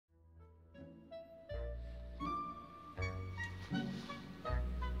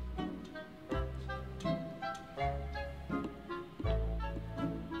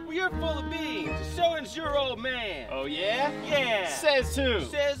you're full of beans. So is your old man. Oh yeah? Yeah. Says who?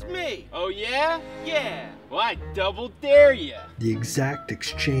 Says me. Oh yeah? Yeah. Well, I double dare ya. The exact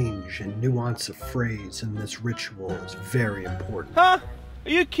exchange and nuance of phrase in this ritual is very important. Huh? Are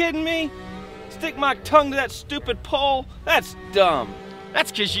you kidding me? Stick my tongue to that stupid pole? That's dumb.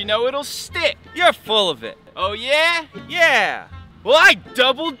 That's 'cause you know it'll stick. You're full of it. Oh yeah? Yeah. Well, I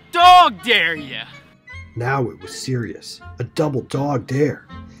double dog dare ya. Now it was serious. A double dog dare.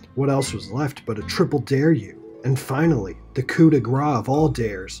 What else was left but a triple dare you? And finally, the coup de grace of all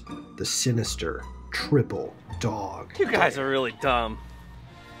dares, the sinister triple dog. You guys are really dumb.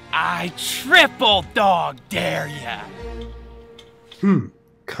 I triple dog dare ya.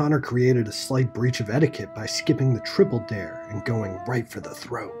 Connor created a slight breach of etiquette by skipping the triple dare and going right for the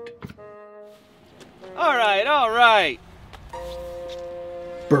throat. All right.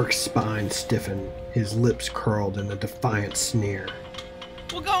 Burke's spine stiffened, his lips curled in a defiant sneer.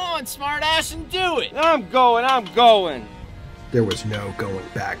 Well, go on, smartass, and do it. I'm going. There was no going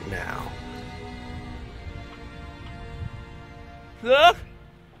back now. Duck.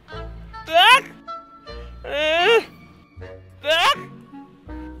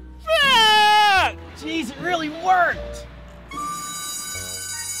 Jeez, it really worked.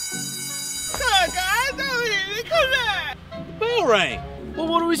 Come on, guys. Come back. The bell rang. Well,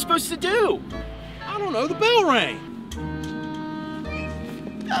 what are we supposed to do? I don't know, the bell rang.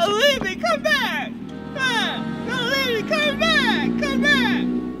 Don't leave me. Come back. Don't leave me. Come back.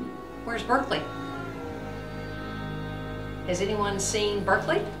 Where's Berkeley? Has anyone seen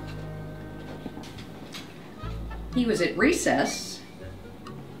Berkeley? He was at recess.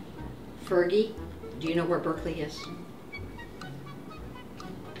 Fergie, do you know where Berkeley is?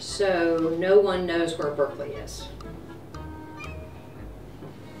 So no one knows where Berkeley is.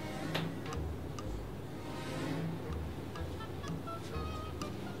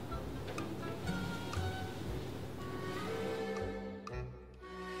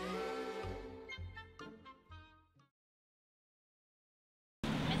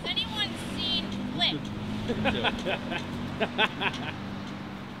 Has anyone seen Flip? Have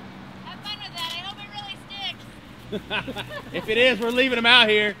fun with that. I hope it really sticks. If it is, we're leaving him out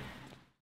here.